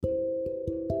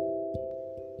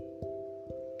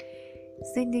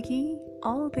زندگی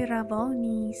آب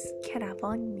روانیست که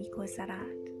روان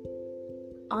می‌گذرد.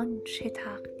 آنچه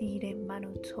تقدیر من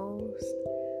و توست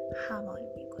همان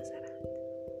می‌گذرد.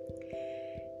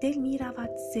 دل می‌رود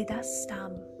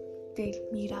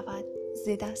ز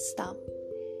دستم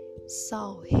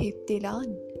صاحب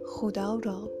دلان خدا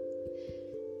را.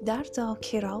 دردا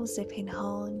که راز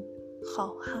پنهان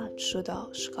خواهد شد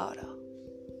آشکارا.